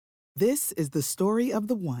This is the story of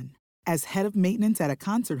the one. As head of maintenance at a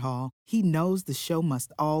concert hall, he knows the show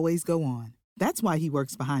must always go on. That's why he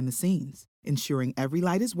works behind the scenes, ensuring every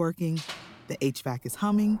light is working, the HVAC is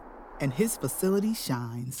humming, and his facility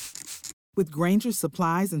shines. With Grainger's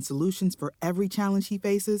supplies and solutions for every challenge he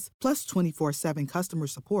faces, plus 24/7 customer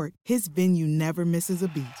support, his venue never misses a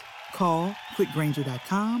beat. Call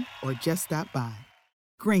quickgrainger.com or just stop by.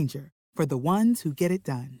 Grainger, for the ones who get it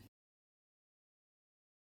done.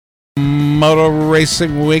 Moto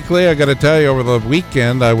Racing Weekly. I got to tell you, over the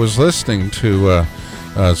weekend, I was listening to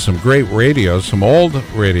some great radio, some old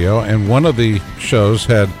radio, and one of the shows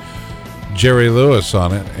had Jerry Lewis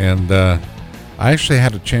on it, and I actually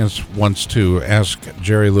had a chance once to ask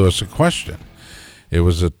Jerry Lewis a question. It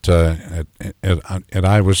was at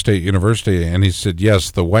Iowa State University, and he said, yes,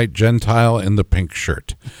 the white Gentile in the pink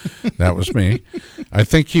shirt. That was me. I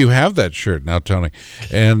think you have that shirt now, Tony.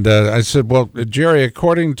 And I said, well, Jerry,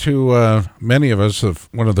 according to many of us,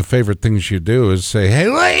 one of the favorite things you do is say, hey,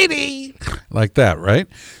 lady, like that, right?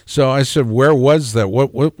 So I said, where was that?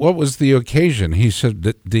 What was the occasion? He said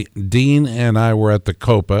that Dean and I were at the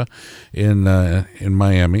Copa in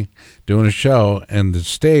Miami doing a show, and the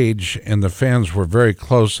stage and the fans were very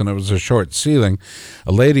close, and it was a short ceiling.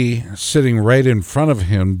 A lady sitting right in front of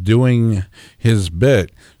him doing his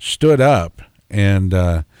bit stood up and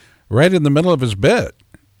right in the middle of his bit,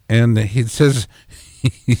 and he says,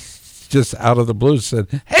 he's just out of the blue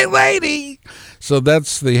said, hey, lady. So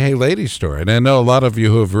that's the hey, lady story. And I know a lot of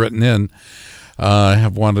you who have written in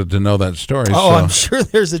have wanted to know that story. Oh, so I'm sure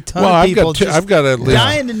there's a ton of people I've got at least,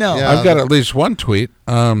 dying to know. Yeah, I've got at least one tweet.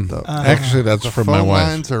 Actually, that's from my wife. The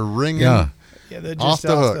phone lines are ringing. Yeah. They're just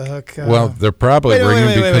off the hook. Well, they're probably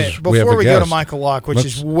ringing because we have a Before we guest. go to Michael Locke, which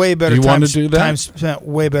is way better. You want to do that? Time spent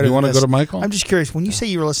way better. You want to go to Michael? I'm just curious. When you say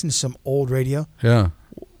you were listening to some old radio, yeah,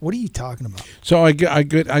 what are you talking about? So I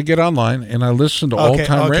get online and I listen to old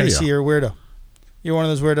time radio. Okay, so you're a weirdo. You're one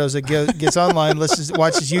of those weirdos that gets online,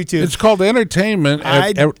 watches YouTube. It's called entertainment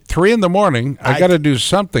at 3 a.m. I got to do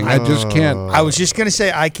something. I just can't. I was just going to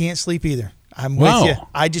say I can't sleep either. I'm with you.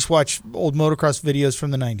 I just watch old motocross videos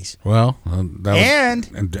from the 90s. Well,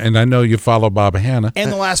 and I know you follow Bob Hanna.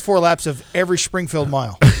 And the last 4 laps of every Springfield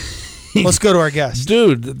mile. Let's go to our guest.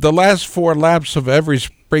 Dude, the last 4 laps of every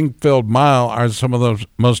Springfield mile are some of the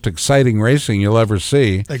most exciting racing you'll ever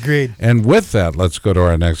see. Agreed. And with that, let's go to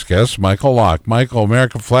our next guest, Michael Locke. Michael,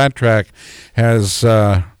 American Flat Track has,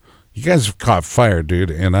 you guys have caught fire,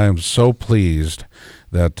 dude, and I am so pleased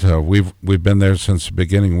that we've been there since the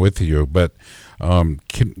beginning with you. But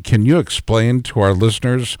can you explain to our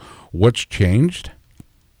listeners what's changed?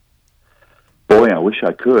 Boy, I wish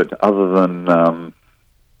I could, other than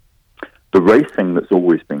the racing that's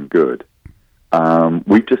always been good.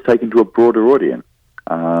 We've just taken to a broader audience.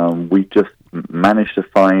 We just managed to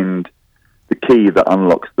find the key that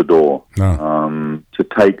unlocks the door to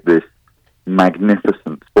take this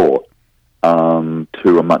magnificent sport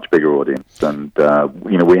to a much bigger audience. And,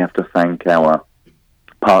 we have to thank our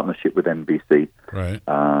partnership with NBC. Right.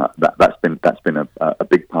 That's been a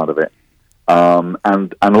big part of it.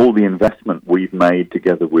 And all the investment we've made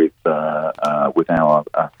together with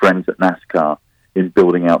our friends at NASCAR in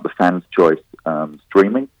building out the Fans' Choice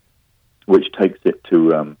streaming, which takes it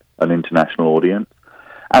to an international audience,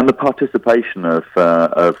 and the participation of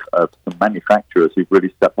some manufacturers who've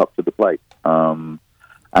really stepped up to the plate.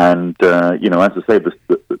 As I say,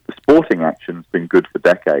 the sporting action's been good for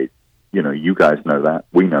decades. You guys know that,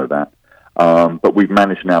 we know that. But we've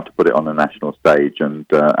managed now to put it on a national stage, and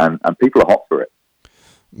people are hot for it.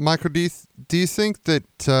 Michael, do you think that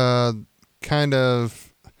kind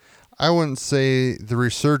of, I wouldn't say the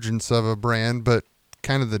resurgence of a brand, but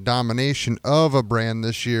kind of the domination of a brand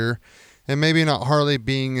this year, and maybe not Harley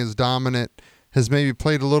being as dominant, has maybe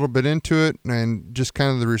played a little bit into it, and just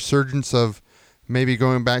kind of the resurgence of maybe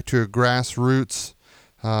going back to a grassroots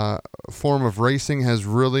form of racing has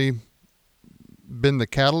really been the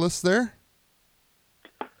catalyst there?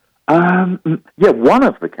 One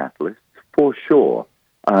of the catalysts, for sure.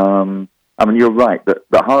 You're right that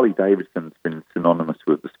Harley-Davidson's been synonymous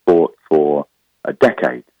with the sport for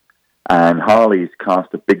decades, and Harley's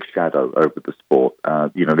cast a big shadow over the sport.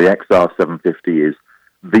 The XR750 is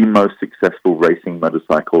the most successful racing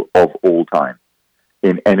motorcycle of all time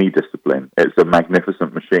in any discipline. It's a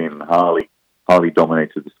magnificent machine. Harley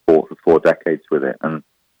dominated the sport for 4 decades with it, and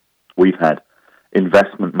we've had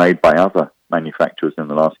investment made by other manufacturers in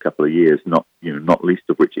the last couple of years, not least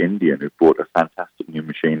of which Indian, who brought a fantastic new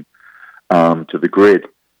machine to the grid.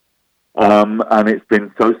 And it's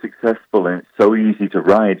been so successful and it's so easy to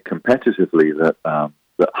ride competitively that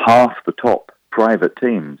half the top private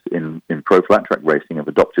teams in pro flat track racing have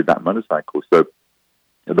adopted that motorcycle. So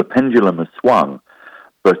the pendulum has swung,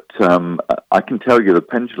 but I can tell you the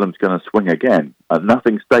pendulum's going to swing again.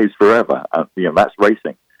 Nothing stays forever. That's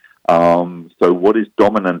racing. So what is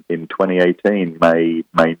dominant in 2018 may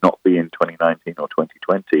not be in 2019 or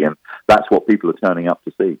 2020, and that's what people are turning up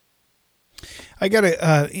to see. I got to.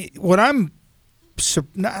 I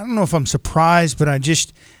don't know if I'm surprised, but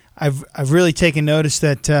I've really taken notice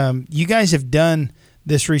that you guys have done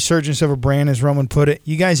this resurgence of a brand, as Roman put it.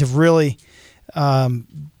 You guys have really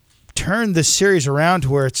turned this series around to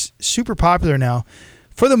where it's super popular now,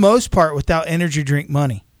 for the most part, without energy drink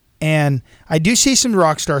money. And I do see some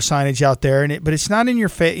Rockstar signage out there, but it's not in your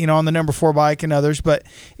face, on the number 4 bike and others, but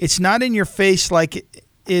it's not in your face like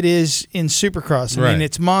it is in Supercross. I mean,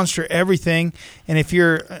 it's Monster everything. And if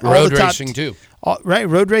you're road racing too. Right,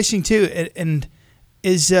 road racing too. And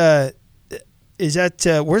is that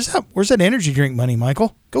where's that energy drink money,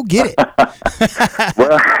 Michael? Go get it.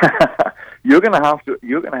 Well, you're gonna have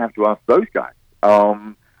to ask those guys.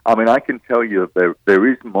 I can tell you that there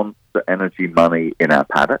is Monster Energy money in our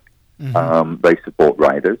paddock. Mm-hmm. They support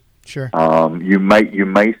riders. Sure. You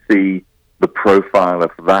may see the profile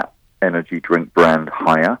of that energy drink brand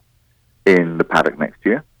higher in the paddock next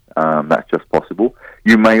year. That's just possible.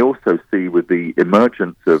 You may also see, with the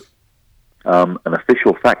emergence of an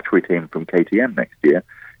official factory team from KTM next year,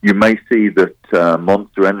 you may see that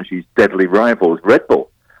Monster Energy's deadly rivals, Red Bull,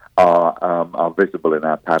 are visible in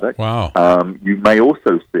our paddock. Wow. You may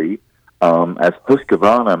also see, as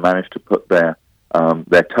Husqvarna managed to put their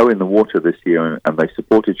toe in the water this year, and they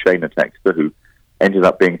supported Shayna Texter, who ended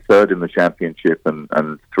up being third in the championship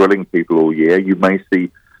and thrilling people all year. You may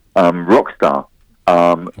see Rockstar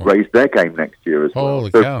raise their game next year as well.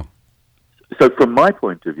 Holy cow. So from my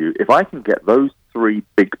point of view, if I can get those 3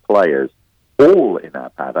 big players all in our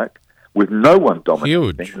paddock, with no one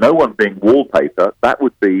dominating, no one being wallpaper, that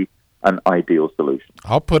would be an ideal solution.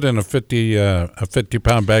 I'll put in a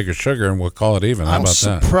 50-pound bag of sugar, and we'll call it even. How about that?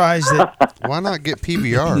 I'm surprised that. Why not get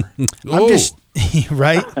PBR? I'm just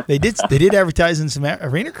right. They did advertise in some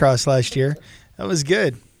arena cross last year. That was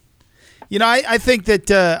good. I think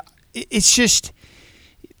that it's just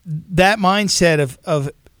that mindset of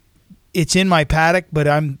it's in my paddock, but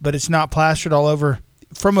it's not plastered all over.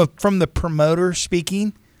 From the promoter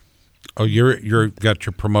speaking. Oh, you're got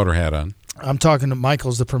your promoter hat on. I'm talking to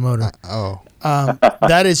Michael's the promoter.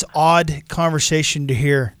 That is odd conversation to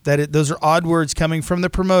hear. Those are odd words coming from the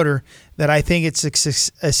promoter. That I think it's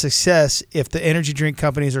a success if the energy drink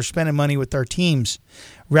companies are spending money with our teams,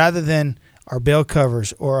 rather than our bail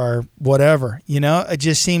covers or our whatever. It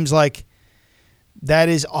just seems like that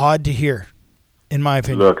is odd to hear, in my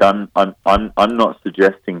opinion. Look, I'm not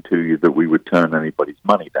suggesting to you that we would turn anybody's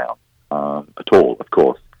money down at all. Of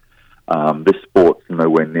course, this sport's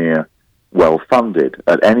nowhere near well funded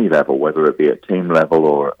at any level, whether it be at team level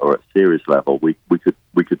or at series level. We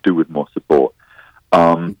could do with more support,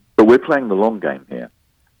 but we're playing the long game here.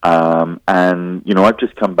 And I've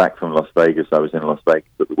just come back from Las Vegas. I was in Las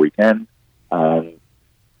Vegas at the weekend, and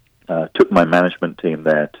took my management team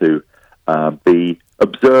there to be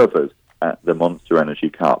observers at the Monster Energy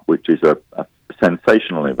Cup, which is a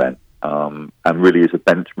sensational event, and really is a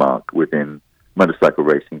benchmark within motorcycle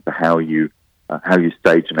racing for how you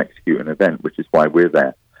stage and execute an event, which is why we're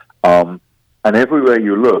there. And everywhere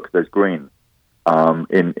you look, there's green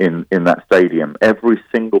in that stadium. Every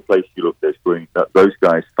single place you look, there's green. Those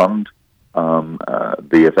guys fund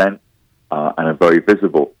the event and are very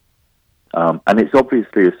visible. And it's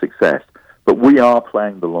obviously a success. But we are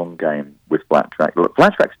playing the long game with flat track. Look,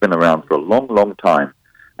 flat track's been around for a long, long time,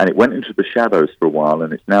 and it went into the shadows for a while,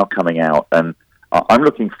 and it's now coming out. And I'm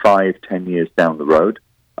looking 5-10 years down the road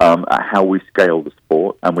at how we scale the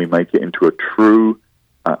sport and we make it into a true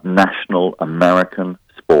national American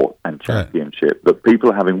sport and championship. That people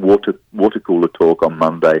are having water cooler talk on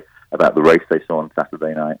Monday about the race they saw on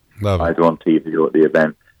Saturday night, either on TV or at the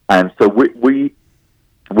event. And so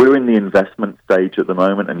we're in the investment stage at the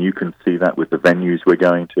moment, and you can see that with the venues we're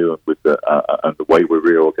going to and with the way we're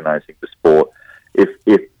reorganizing the sport. If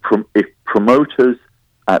promoters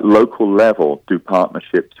at local level do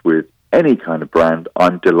partnerships with any kind of brand,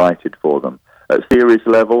 I'm delighted for them. At series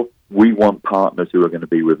level, we want partners who are going to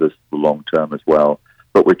be with us for the long term as well.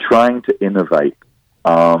 But we're trying to innovate.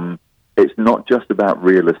 It's not just about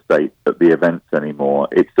real estate at the events anymore.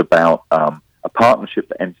 It's about a partnership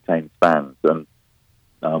that entertains fans, and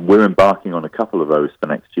we're embarking on a couple of those for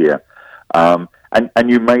next year. And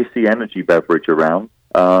you may see energy beverage around,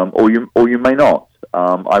 or you may not.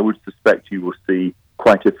 I would suspect you will see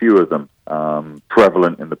quite a few of them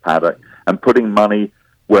prevalent in the paddock, and putting money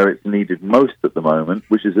where it's needed most at the moment,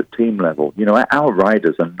 which is at team level. You know, our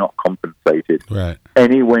riders are not compensated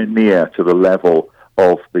anywhere near to the level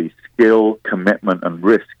of the skill, commitment, and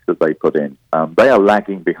risk that they put in. They are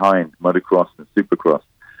lagging behind motocross and supercross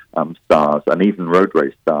stars and even road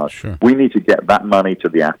race stars. Sure. We need to get that money to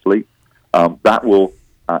the athletes. That will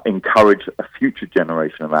encourage a future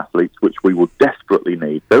generation of athletes, which we will desperately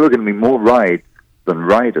need. There are going to be more rides than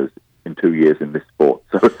riders in 2 years in this sport.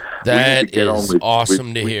 So that is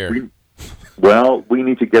awesome to hear. We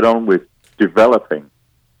need to get on with developing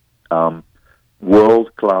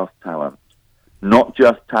world-class talent, not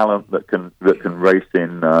just talent that can race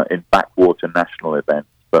in backwater national events,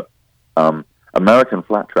 but American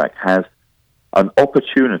flat track has an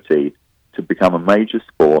opportunity to become a major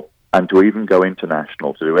sport and to even go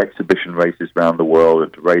international, to do exhibition races around the world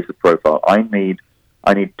and to raise the profile. I need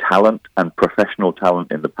talent and professional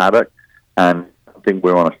talent in the paddock, and I think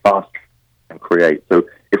we're on a fast track to create. So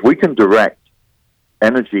if we can direct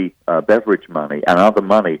energy, beverage money, and other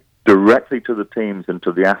money directly to the teams and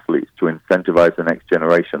to the athletes to incentivize the next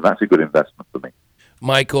generation, that's a good investment for me.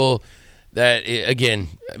 Michael, that, again,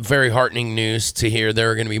 very heartening news to hear there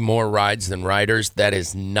are going to be more rides than riders. That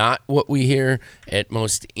is not what we hear at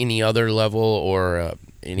most any other level or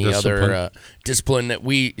any other discipline that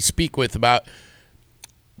we speak with about.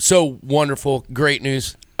 So wonderful, great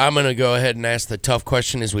news. I'm going to go ahead and ask the tough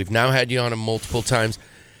question, as we've now had you on multiple times.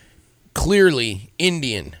 Clearly,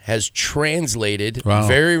 Indian has translated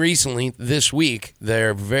very recently this week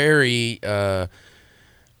their very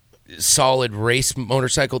solid race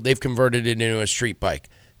motorcycle. They've converted it into a street bike.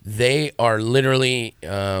 They are literally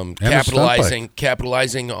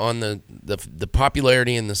capitalizing on the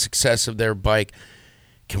popularity and the success of their bike.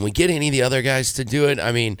 Can we get any of the other guys to do it?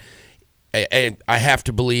 I mean, I have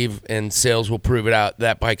to believe, and sales will prove it out,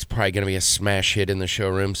 that bike's probably going to be a smash hit in the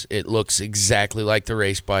showrooms. It looks exactly like the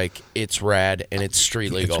race bike. It's rad, and it's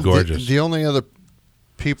street legal. It's gorgeous. The only other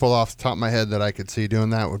people off the top of my head that I could see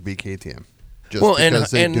doing that would be KTM. Just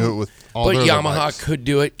because they do it with all their Yamaha bikes. could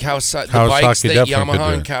do it. The bikes that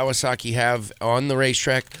Yamaha and Kawasaki have on the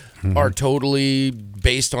racetrack are totally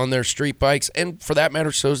based on their street bikes, and for that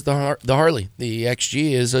matter, so is the Harley. The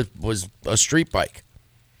XG was a street bike.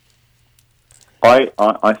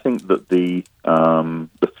 I think that the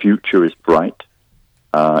future is bright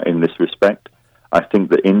in this respect. I think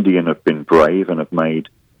that Indian have been brave and have made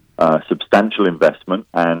substantial investment,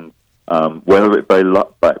 and whether it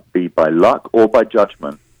be by luck or by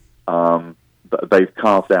judgment, they've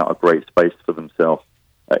carved out a great space for themselves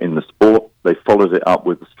in the sport. They followed it up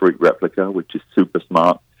with the street replica, which is super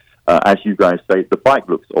smart. As you guys say, the bike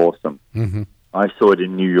looks awesome. Mm-hmm. I saw it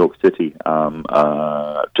in New York City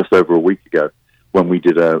just over a week ago when we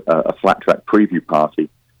did a flat track preview party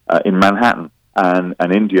in Manhattan, and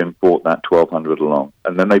an Indian brought that 1200 along,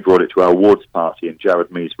 and then they brought it to our awards party, and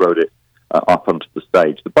Jared Mees rode it up onto the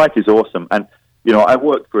stage. The bike is awesome, and you know, I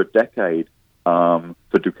worked for a decade for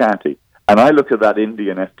Ducati, and I look at that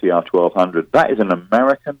Indian FTR 1200. That is an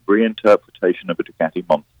American reinterpretation of a Ducati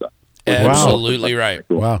monster. Absolutely right.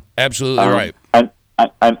 Wow, absolutely right. But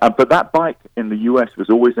that bike in the US was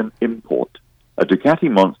always an import. A Ducati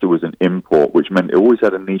Monster was an import, which meant it always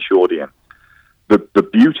had a niche audience. The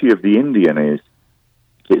beauty of the Indian is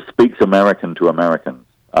it speaks American to Americans.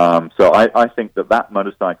 So I think that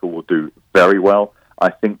motorcycle will do very well. I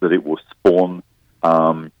think that it will spawn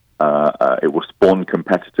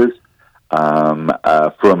competitors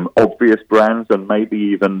from obvious brands and maybe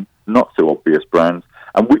even not so obvious brands.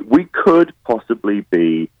 And we could possibly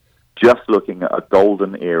be just looking at a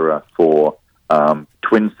golden era for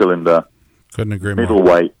twin-cylinder, couldn't agree more,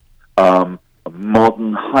 middleweight,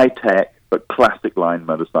 modern, high-tech, but classic line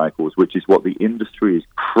motorcycles, which is what the industry is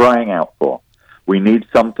crying out for. We need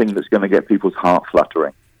something that's going to get people's heart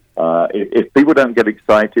fluttering. If people don't get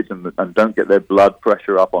excited and don't get their blood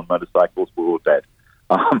pressure up on motorcycles, we're all dead.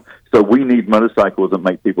 So we need motorcycles that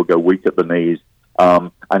make people go weak at the knees,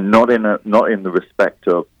 and not in the respect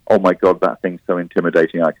of, oh my God, that thing's so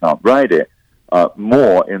intimidating, I can't ride it.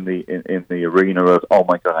 More in the arena of, oh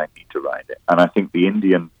my God, I need to ride it. And I think the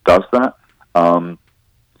Indian does that.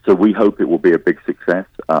 So we hope it will be a big success.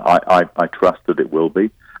 I trust that it will be.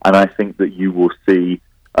 And I think that you will see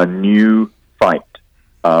a new fight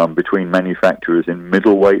between manufacturers in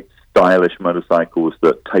middleweight, stylish motorcycles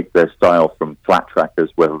that take their style from flat trackers,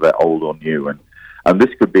 whether they're old or new. And this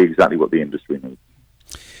could be exactly what the industry needs.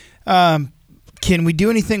 Can we do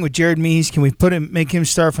anything with Jared Mees? Can we make him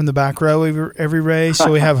start from the back row every race?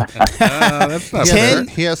 So we have that's not 10.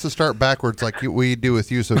 He has to start backwards like we do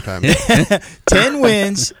with you sometimes. 10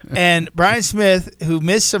 wins, and Brian Smith, who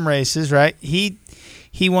missed some races, right? He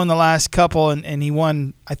he won the last couple, and he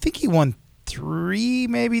won. I think he won 3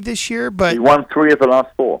 maybe this year, but he won 3 of the last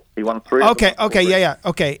 4. He won 3. Okay,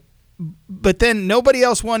 okay. But then nobody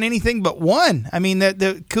else won anything but one. I mean,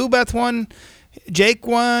 the Kubeth won, Jake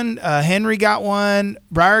won, Henry got one,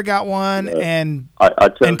 Breyer got one, and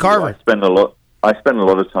Carver. I spend a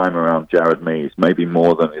lot of time around Jared Mees, maybe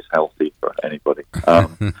more than is healthy for anybody.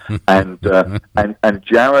 And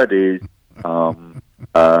Jared is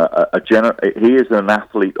he is an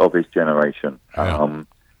athlete of his generation.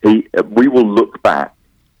 We will look back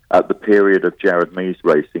at the period of Jared Mees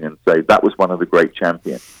racing and say that was one of the great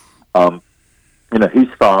champions. He's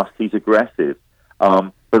fast, he's aggressive,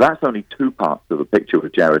 but that's only 2 parts of the picture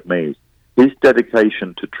with Jared Mees. His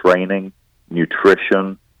dedication to training,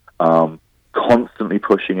 nutrition, constantly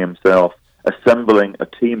pushing himself, assembling a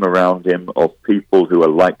team around him of people who are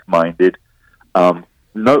like-minded.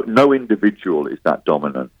 No individual is that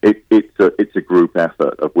dominant. It's a group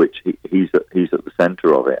effort of which he's at the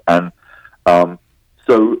center of it. And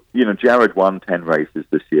so Jared won 10 races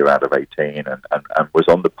this year out of 18, and was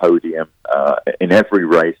on the podium in every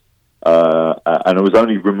race, and it was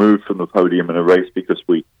only removed from the podium in a race because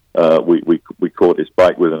we caught his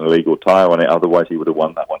bike with an illegal tire on it. Otherwise, he would have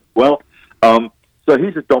won that one. Well, so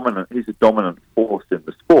he's a dominant force in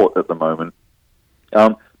the sport at the moment.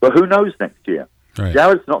 But who knows next year? Right.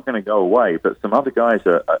 Jared's not going to go away, but some other guys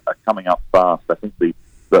are coming up fast. I think the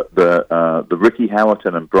Ricky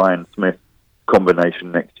Howerton and Brian Smith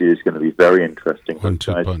combination next year is going to be very interesting. Those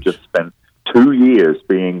guys just spent 2 years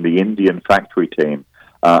being the Indian factory team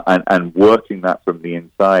and working that from the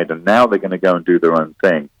inside, and now they're going to go and do their own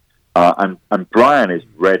thing. And Brian is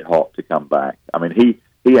red hot to come back. I mean,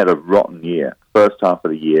 he had a rotten year. First half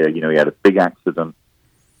of the year, he had a big accident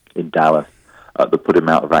in Dallas that put him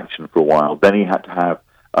out of action for a while. Then he had to have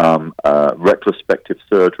retrospective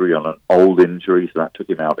surgery on an old injury, so that took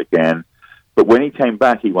him out again. But when he came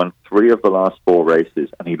back, he won 3 of the last 4 races,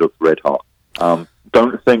 and he looked red hot.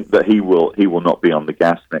 Don't think that he will not be on the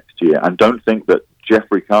gas next year, and don't think that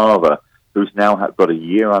Jeffrey Carver, who's now got a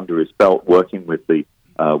year under his belt working with the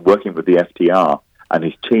FTR, and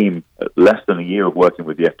his team less than a year of working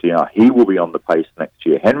with the FTR, he will be on the pace next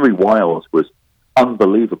year. Henry Wiles was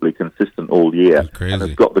unbelievably consistent all year and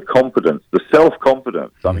has got the confidence, the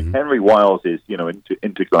self-confidence. I mean, Henry Wiles is,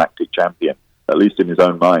 intergalactic champion, at least in his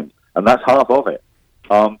own mind, and that's half of it.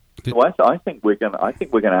 So I think we're going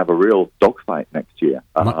to have a real dogfight next year,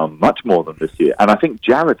 much more than this year, and I think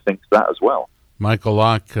Jared thinks that as well. Michael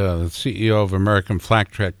Locke, the CEO of American Flat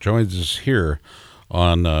Track, joins us here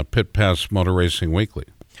on Pit Pass Motor Racing Weekly.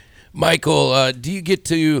 Michael, do you get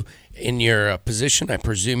to, in your position, I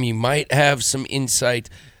presume you might have some insight.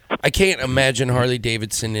 I can't imagine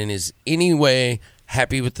Harley-Davidson is any way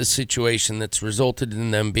happy with the situation that's resulted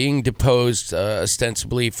in them being deposed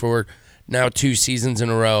ostensibly for now 2 seasons in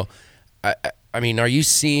a row. I mean, are you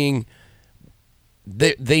seeing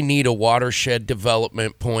they need a watershed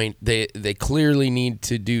development point? They clearly need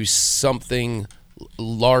to do something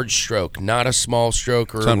large stroke, not a small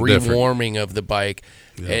stroke or something a rewarming different of the bike.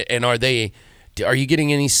 Yeah. And are you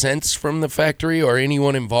getting any sense from the factory or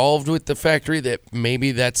anyone involved with the factory that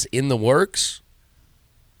maybe that's in the works?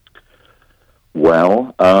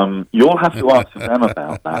 Well, you'll have to ask them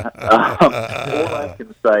about that. All I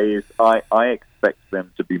can say is I expect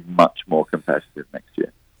them to be much more competitive next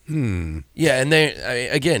year. Yeah, and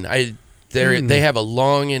they have a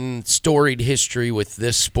long and storied history with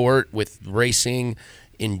this sport, with racing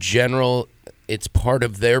in general. It's part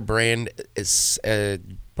of their brand. It's just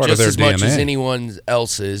as much DNA as anyone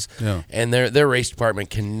else's, yeah. And their race department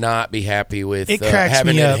cannot be happy with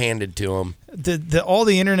having it handed to them. All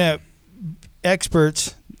the internet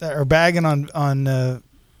experts that are bagging on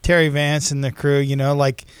Terry Vance and the crew,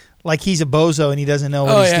 like he's a bozo and he doesn't know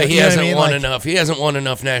what he's doing. He hasn't won enough. He hasn't won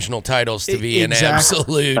enough national titles to be an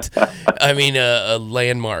absolute, a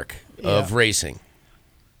landmark of racing.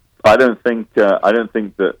 I don't think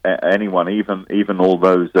that anyone, even all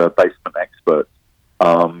those basement experts,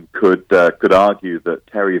 could argue that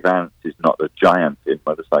Terry Vance is not a giant in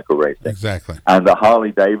motorcycle racing. Exactly. And that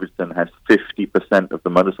Harley Davidson has 50% of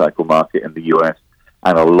the motorcycle market in the U.S.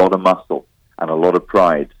 and a lot of muscle and a lot of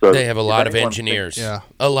pride. So they have a lot of engineers.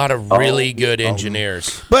 A lot of really good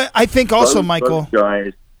engineers. But I think also, Michael,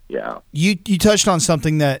 guys, you touched on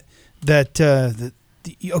something that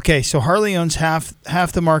okay, so Harley owns half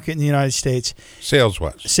the market in the United States.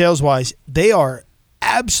 Sales-wise, they are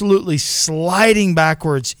absolutely sliding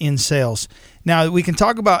backwards in sales. Now, we can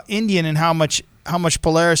talk about Indian and how much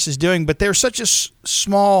Polaris is doing, but they're such a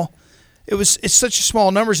small it's such a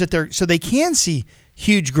small numbers that they can see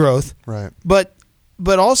huge growth. Right. But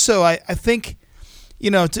also I think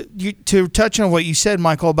to touch on what you said,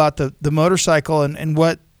 Michael, about the motorcycle and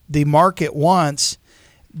what the market wants,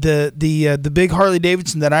 the big Harley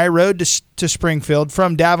Davidson that I rode to Springfield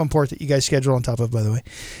from Davenport that you guys schedule on top of, by the way.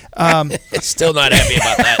 Still not happy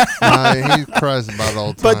about that. He cries about it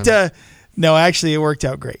all the time. But no, actually, it worked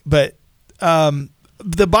out great. But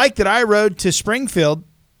the bike that I rode to Springfield,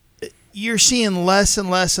 you're seeing less and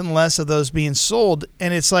less and less of those being sold,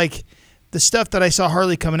 and it's like the stuff that I saw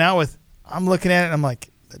Harley coming out with. I'm looking at it and I'm like,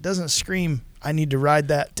 that doesn't scream I need to ride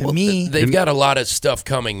that to me. They've got a lot of stuff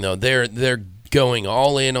coming though. They're going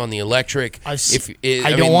all in on the electric. I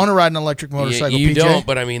don't want to ride an electric motorcycle. You PJ. don't,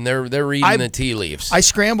 but I mean they're reading the tea leaves. I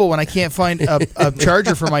scramble when I can't find a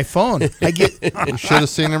charger for my phone. You should have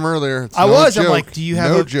seen him earlier. It's I'm like, do you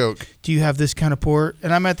have joke? Do you have this kind of port?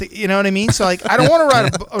 And I'm at the, you know what I mean? So like, I don't want to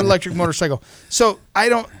ride an electric motorcycle. So I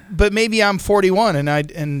don't. But maybe I'm 41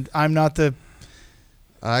 and I'm not the.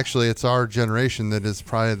 Actually, it's our generation that is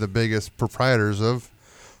probably the biggest proprietors of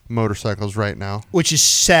motorcycles right now, which is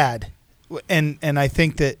sad. And I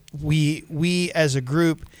think that we as a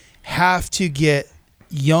group have to get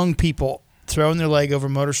young people throwing their leg over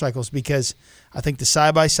motorcycles, because I think the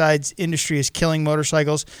side-by-sides industry is killing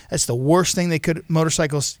motorcycles. That's the worst thing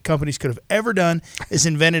motorcycles companies could have ever done, is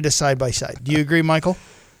invented a side-by-side. Do you agree, Michael?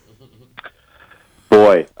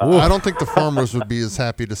 Boy, I don't think the farmers would be as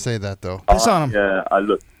happy to say that, though. Piss on them.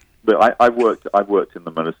 Yeah, but I've worked in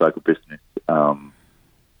the motorcycle business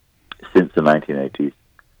since the 1980s,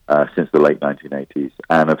 since the late 1980s,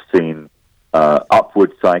 and I've seen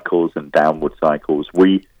upward cycles and downward cycles.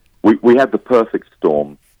 We had the perfect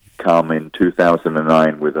storm come in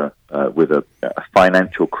 2009 with a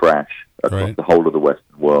financial crash across the whole of the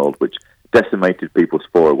Western world, which decimated people's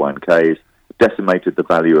 401ks. Decimated the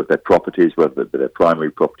value of their properties, whether their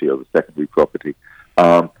primary property or the secondary property.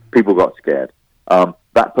 People got scared.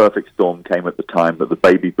 That perfect storm came at the time that the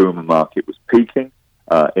baby boomer market was peaking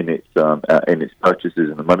in its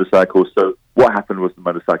purchases in the motorcycles. So what happened was the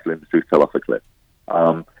motorcycle industry fell off a cliff.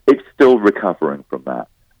 It's still recovering from that,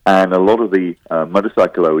 and a lot of the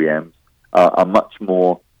motorcycle OEMs are much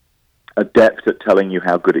more adept at telling you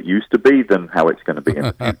how good it used to be than how it's going to be in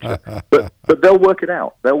the future. But they'll work it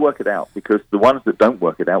out. They'll work it out, because the ones that don't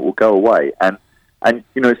work it out will go away. And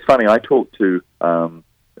it's funny. I talked to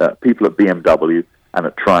people at BMW and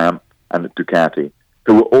at Triumph and at Ducati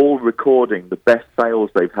who were all recording the best sales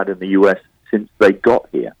they've had in the US since they got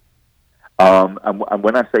here. And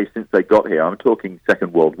when I say since they got here, I'm talking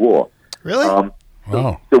Second World War. Really?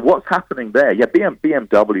 Wow. So what's happening there? Yeah,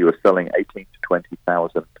 BMW are selling 18 to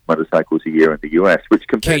 20,000 motorcycles a year in the US, which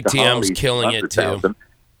compared to Harley's killing it too.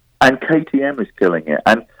 And KTM is killing it.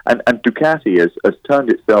 And Ducati has turned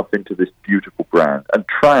itself into this beautiful brand. And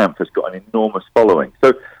Triumph has got an enormous following.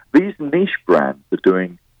 So these niche brands are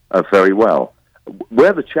doing very well.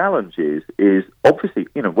 Where the challenge is obviously,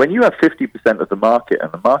 when you have 50% of the market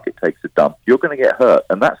and the market takes a dump, you're going to get hurt.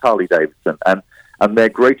 And that's Harley-Davidson. And their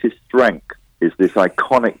greatest strength is this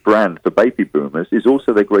iconic brand for baby boomers, is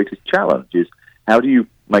also their greatest challenge, is how do you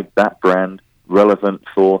make that brand relevant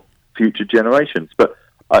for future generations? But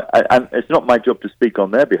and it's not my job to speak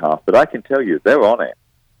on their behalf, but I can tell you they're on it.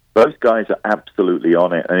 Those guys are absolutely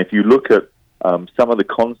on it. And if you look at some of the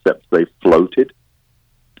concepts they've floated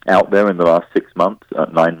out there in the last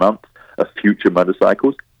 9 months of future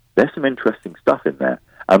motorcycles, there's some interesting stuff in there.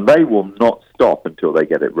 And they will not stop until they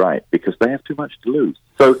get it right, because they have too much to lose.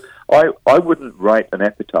 So I wouldn't write an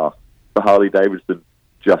epitaph for Harley-Davidson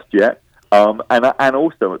just yet. And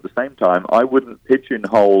also at the same time, I wouldn't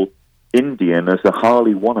pigeonhole Indian as a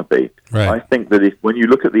Harley wannabe. Right. I think that when you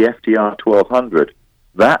look at the FTR 1200,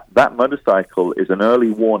 that motorcycle is an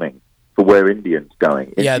early warning for where Indian's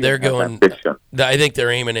going. Yeah, Indian they're going. ambition. I think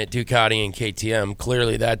they're aiming at Ducati and KTM.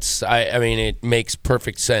 Clearly, that's. I mean, it makes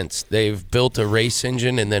perfect sense. They've built a race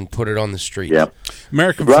engine and then put it on the street. Yeah.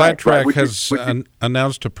 American Flat Track has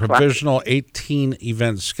announced a provisional 18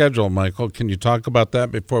 event schedule. Michael, can you talk about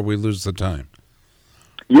that before we lose the time?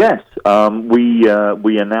 Yes, we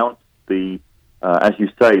announced as you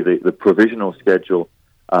say, the provisional schedule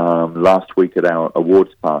last week at our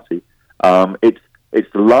awards party. It's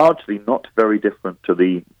largely not very different to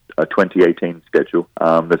the 2018 schedule.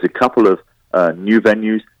 There's a couple of new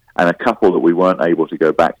venues and a couple that we weren't able to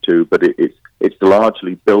go back to, but it's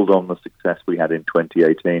largely built on the success we had in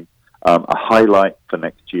 2018. A highlight for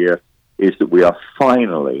next year is that we are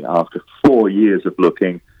finally, after 4 years of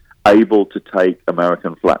looking, able to take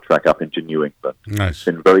American Flat Track up into New England. Nice. It's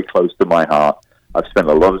been very close to my heart. I've spent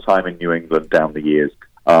a lot of time in New England down the years.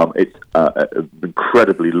 It's an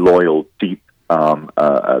incredibly loyal, deep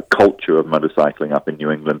culture of motorcycling up in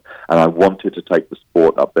New England, and I wanted to take the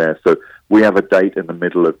sport up there. So we have a date in the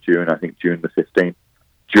middle of June, I think June the 15th,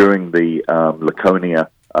 during the Laconia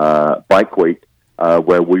Bike Week,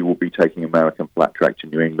 where we will be taking American Flat Track to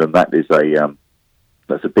New England. That is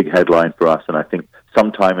that's a big headline for us, and I think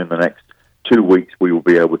sometime in the next 2 weeks we will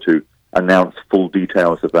be able to announce full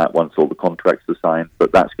details of that once all the contracts are signed.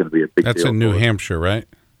 But that's going to be a big deal. That's in New Hampshire, right?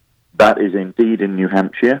 That is indeed in New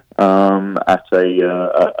Hampshire, at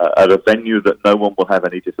a venue that no one will have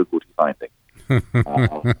any difficulty finding.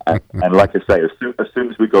 And like I say, as soon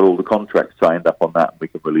as we got all the contracts signed up on that and we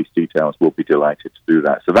can release details, we'll be delighted to do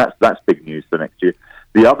that. So that's big news for next year.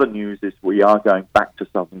 The other news is we are going back to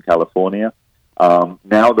Southern California.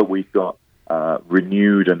 Now that we've got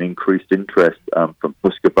renewed and increased interest from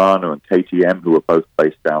Husqvarna and KTM, who are both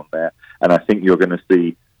based down there, and I think you're going to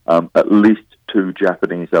see at least 2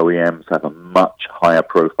 Japanese OEMs have a much higher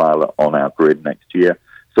profile on our grid next year.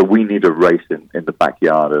 So we need a race in the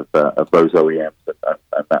backyard of those OEMs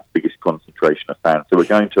and that biggest concentration of fans. So we're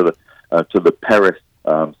going to the Perris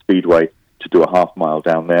Speedway to do a half mile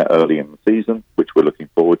down there early in the season, which we're looking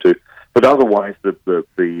forward to. But otherwise, the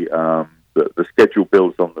schedule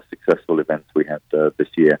builds on the successful events we had this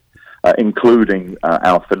year, including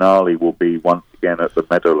our finale will be once again at the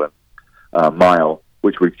Meadowlands Mile,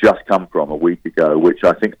 which we've just come from a week ago, which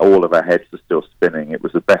I think all of our heads are still spinning. It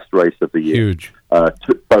was the best race of the year. Huge.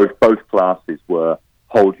 Both classes were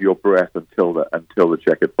hold your breath until the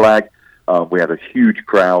checkered flag. We had a huge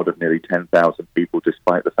crowd of nearly 10,000 people,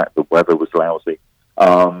 despite the fact the weather was lousy.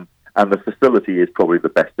 And the facility is probably the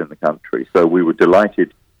best in the country. So we were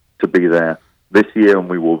delighted to be there this year, and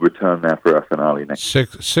we will return there for our finale next year.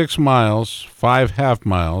 6 miles, 5 half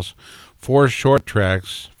miles, 4 short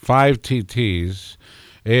tracks, 5 TTs,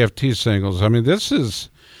 AFT singles. I mean, this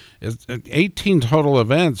is 18 total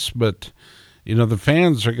events, but the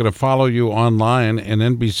fans are going to follow you online, and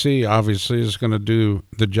NBC obviously is going to do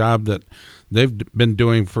the job that they've been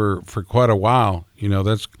doing for quite a while.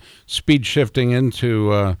 That's speed shifting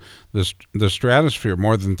into the stratosphere,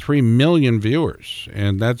 more than 3 million viewers,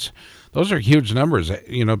 and those are huge numbers.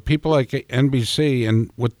 People like NBC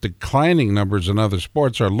and with declining numbers in other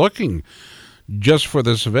sports are looking just for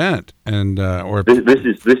this event, and this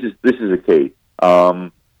is a key.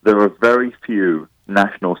 There are very few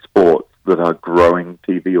national sports that are growing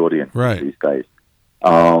TV audiences these days,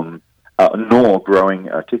 nor growing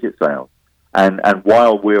ticket sales. And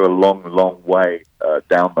while we're a long way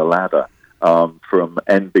down the ladder from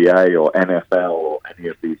NBA or NFL or any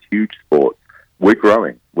of these huge sports, we're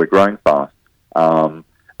growing. We're growing fast.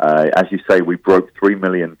 As you say, we broke 3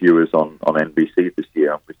 million viewers on NBC this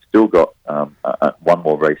year, and we've still got one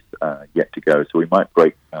more race yet to go, so we might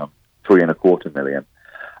break 3.25 million.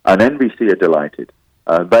 And NBC are delighted.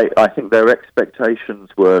 I think their expectations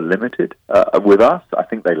were limited with us. I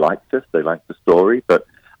think they liked us. They liked the story, but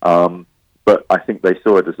I think they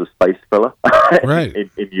saw it as a space filler in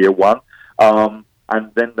year one. And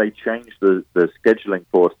then they changed the scheduling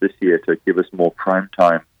for us this year to give us more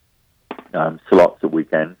primetime slots at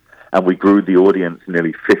weekends, and we grew the audience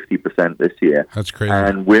nearly 50% this year. That's crazy.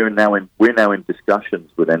 And we're now in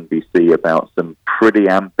discussions with NBC about some pretty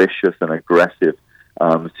ambitious and aggressive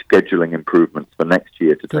scheduling improvements for next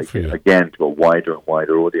year to take it again to a wider and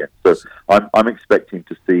wider audience. So I'm expecting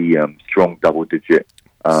to see strong double-digit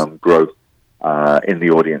growth in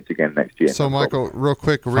the audience again next year. So, Michael, real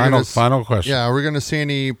quick, final question. Yeah, are we going to see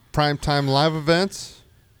any primetime live events?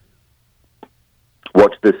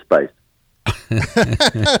 Watch this space.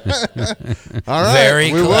 All right,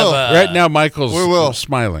 very we clever. will. Right now, Michael's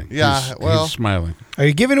smiling. Yeah, he's smiling. Are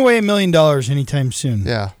you giving away $1 million anytime soon?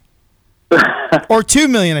 Yeah. Or $2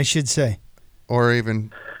 million, I should say. Or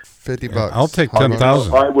even $50. I'll take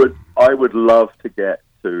 10,000. I would love to get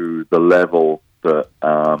to the level that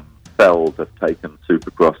Fells have taken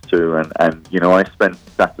Supercross to, and I spent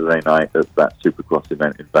Saturday night at that Supercross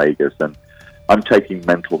event in Vegas, and I'm taking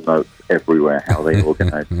mental notes everywhere, how they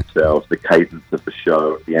organize themselves, the cadence of the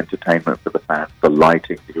show, the entertainment for the fans, the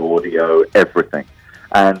lighting, the audio, everything.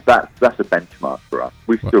 And that's a benchmark for us.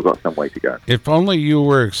 We've still got some way to go. If only you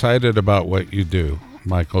were excited about what you do,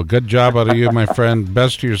 Michael. Good job out of you, my friend.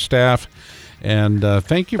 Best to your staff. And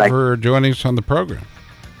thank you for joining us on the program.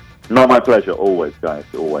 No, my pleasure. Always, guys.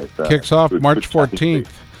 Always. Kicks off March 14th.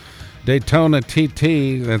 Daytona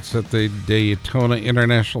TT. That's at the Daytona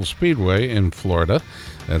International Speedway in Florida.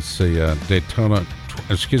 That's the the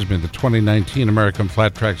 2019 American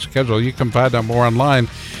Flat Track schedule. You can find out more online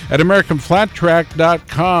at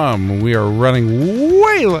AmericanFlatTrack.com. We are running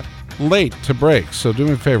way late to break, so do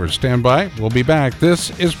me a favor, stand by. We'll be back.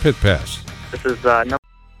 This is Pit Pass. This is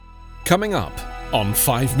Coming up on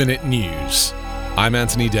 5 Minute News, I'm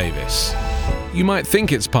Anthony Davis. you might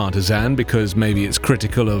think it's partisan because maybe it's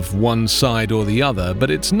critical of one side or the other, but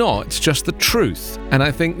it's not. It's just the truth. And I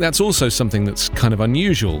think that's also something that's kind of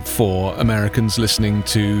unusual for Americans listening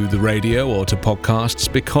to the radio or to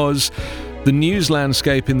podcasts, because the news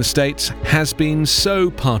landscape in the States has been so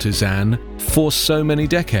partisan for so many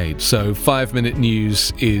decades. So 5 Minute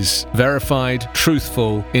News is verified,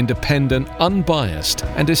 truthful, independent, unbiased,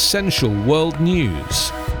 and essential world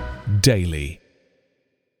news daily.